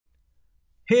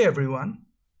Hey everyone,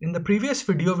 in the previous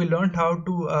video we learned how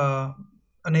to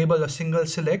enable a single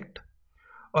select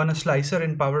on a slicer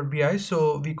in Power BI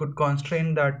so we could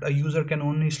constrain that a user can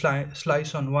only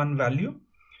slice on one value.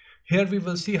 Here we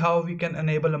will see how we can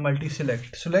enable a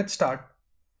multi-select. So let's start.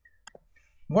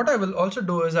 What I will also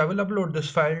do is I will upload this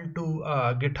file to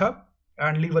GitHub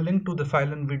and leave a link to the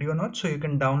file in video notes so you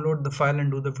can download the file and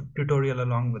do the tutorial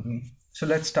along with me. So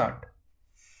let's start.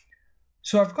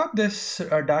 So I've got this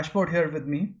dashboard here with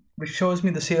me, which shows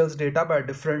me the sales data by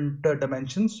different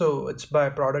dimensions. So it's by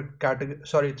product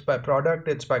category, it's by product,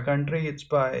 it's by country, it's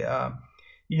by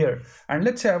year. And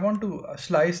let's say I want to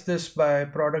slice this by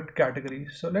product category.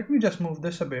 So let me just move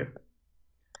this a bit.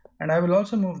 And I will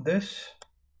also move this.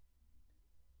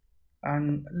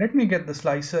 And let me get the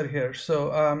slicer here. So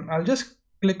I'll just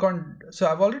click on, so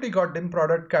I've already got dim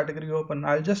product category open.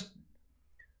 I'll just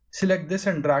select this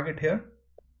and drag it here.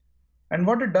 And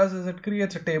what it does is it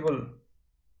creates a table.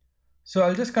 So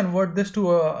I'll just convert this to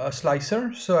a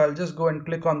slicer. So I'll just go and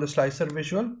click on the slicer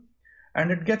visual and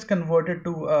it gets converted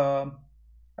to,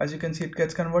 as you can see, it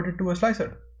gets converted to a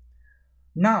slicer.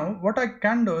 Now, what I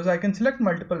can do is I can select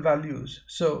multiple values.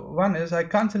 So one is I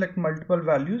can't select multiple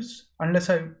values unless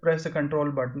I press the control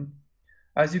button.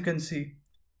 As you can see,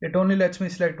 it only lets me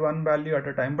select one value at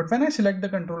a time. But when I select the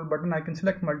control button, I can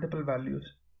select multiple values.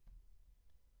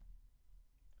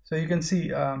 So you can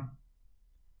see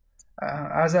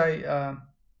as I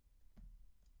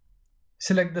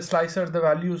select the slicer, the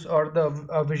values or the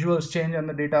visuals change and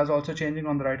the data is also changing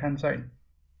on the right hand side.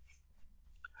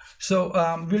 So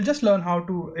we'll just learn how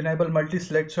to enable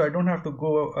multi-select so I don't have to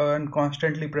go and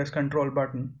constantly press control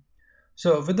button.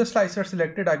 So with the slicer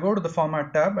selected, I go to the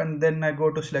format tab and then I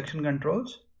go to selection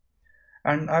controls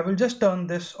and I will just turn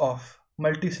this off,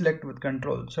 multi-select with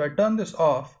control. So I turn this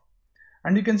off.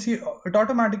 And you can see it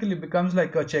automatically becomes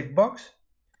like a checkbox.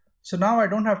 So now I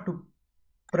don't have to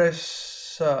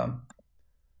press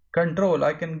control.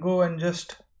 I can go and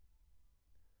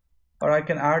or I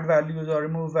can add values or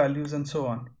remove values and so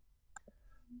on.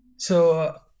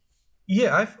 So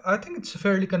yeah, I think it's a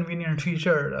fairly convenient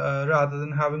feature rather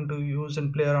than having to use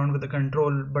and play around with the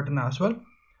control button as well.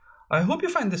 I hope you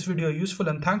find this video useful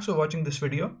and thanks for watching this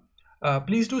video.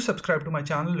 Please do subscribe to my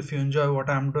channel if you enjoy what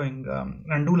I'm doing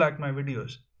and do like my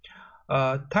videos.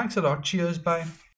 Thanks a lot. Cheers. Bye.